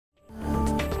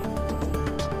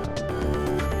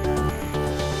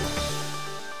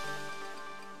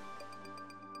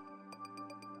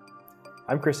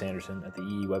I'm Chris Anderson at the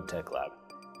EE Web Tech Lab,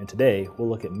 and today we'll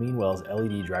look at Meanwell's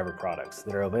LED driver products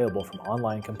that are available from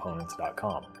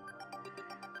onlinecomponents.com.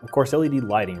 Of course, LED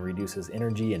lighting reduces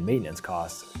energy and maintenance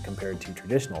costs compared to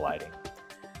traditional lighting.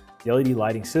 The LED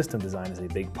lighting system design is a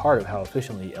big part of how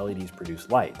efficiently LEDs produce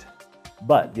light,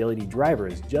 but the LED driver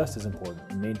is just as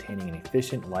important in maintaining an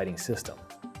efficient lighting system.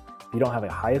 If you don't have a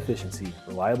high efficiency,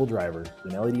 reliable driver,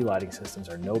 then LED lighting systems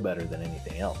are no better than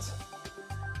anything else.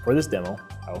 For this demo,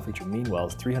 I will feature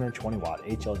Meanwell's 320-watt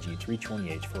HLG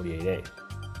 320H48A.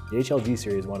 The HLG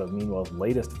series is one of Meanwell's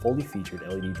latest fully featured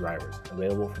LED drivers,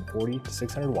 available from 40 to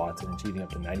 600 watts and achieving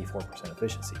up to 94%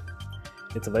 efficiency.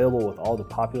 It's available with all the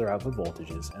popular output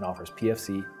voltages and offers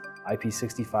PFC,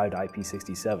 IP65 to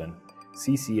IP67,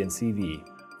 CC and CV,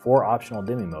 4 optional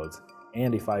dimming modes,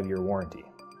 and a 5-year warranty.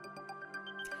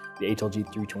 The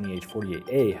HLG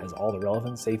 320H48A has all the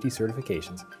relevant safety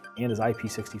certifications and is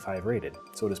IP65 rated,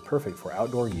 so it is perfect for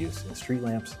outdoor use in street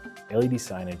lamps, LED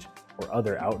signage, or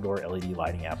other outdoor LED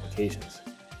lighting applications.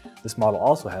 This model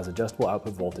also has adjustable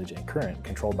output voltage and current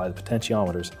controlled by the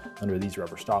potentiometers under these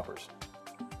rubber stoppers.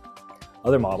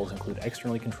 Other models include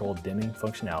externally controlled dimming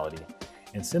functionality,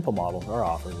 and simple models are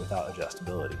offered without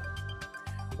adjustability.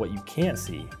 What you can't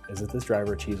see is that this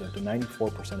driver achieves up to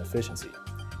 94% efficiency,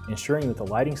 ensuring that the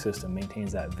lighting system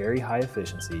maintains that very high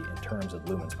efficiency in terms of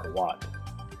lumens per watt.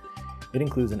 It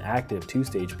includes an active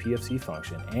 2-stage PFC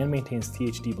function and maintains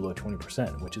THD below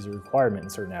 20%, which is a requirement in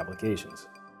certain applications.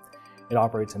 It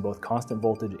operates in both constant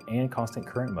voltage and constant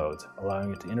current modes,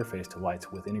 allowing it to interface to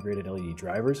lights with integrated LED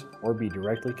drivers or be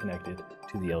directly connected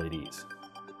to the LEDs.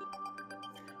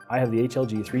 I have the HLG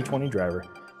 320 driver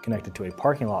connected to a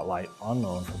parking lot light on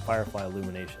loan from Firefly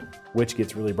Illumination, which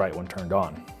gets really bright when turned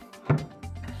on.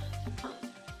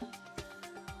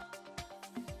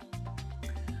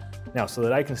 Now, so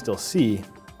that I can still see,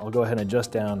 I'll go ahead and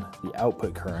adjust down the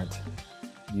output current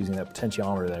using that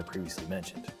potentiometer that I previously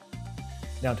mentioned.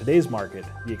 Now, in today's market,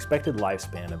 the expected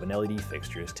lifespan of an LED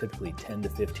fixture is typically 10 to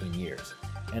 15 years,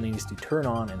 and it needs to turn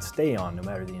on and stay on no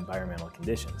matter the environmental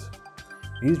conditions.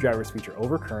 These drivers feature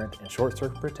overcurrent and short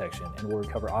circuit protection and will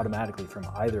recover automatically from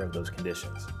either of those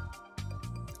conditions.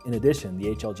 In addition,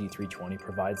 the HLG 320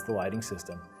 provides the lighting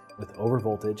system with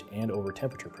overvoltage and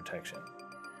overtemperature protection.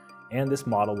 And this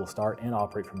model will start and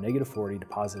operate from -40 to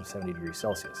 +70 degrees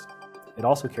Celsius. It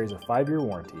also carries a 5-year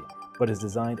warranty, but is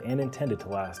designed and intended to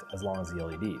last as long as the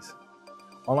LEDs.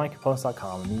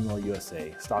 onlinecomponents.com and Meanwell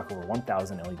USA stock over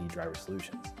 1,000 LED driver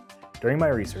solutions. During my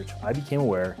research, I became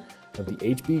aware of the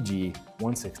HBG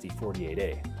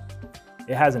 16048A.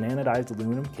 It has an anodized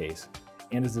aluminum case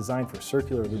and is designed for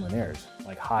circular luminaires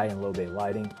like high and low bay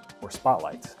lighting or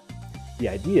spotlights. The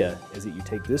idea is that you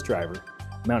take this driver,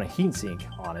 mount a heatsink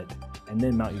on it, and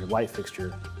then mount your light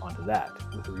fixture onto that,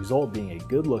 with the result being a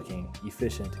good-looking,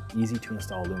 efficient,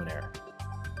 easy-to-install luminaire.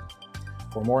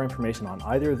 For more information on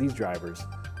either of these drivers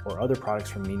or other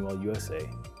products from Meanwell USA,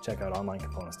 check out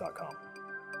onlinecomponents.com.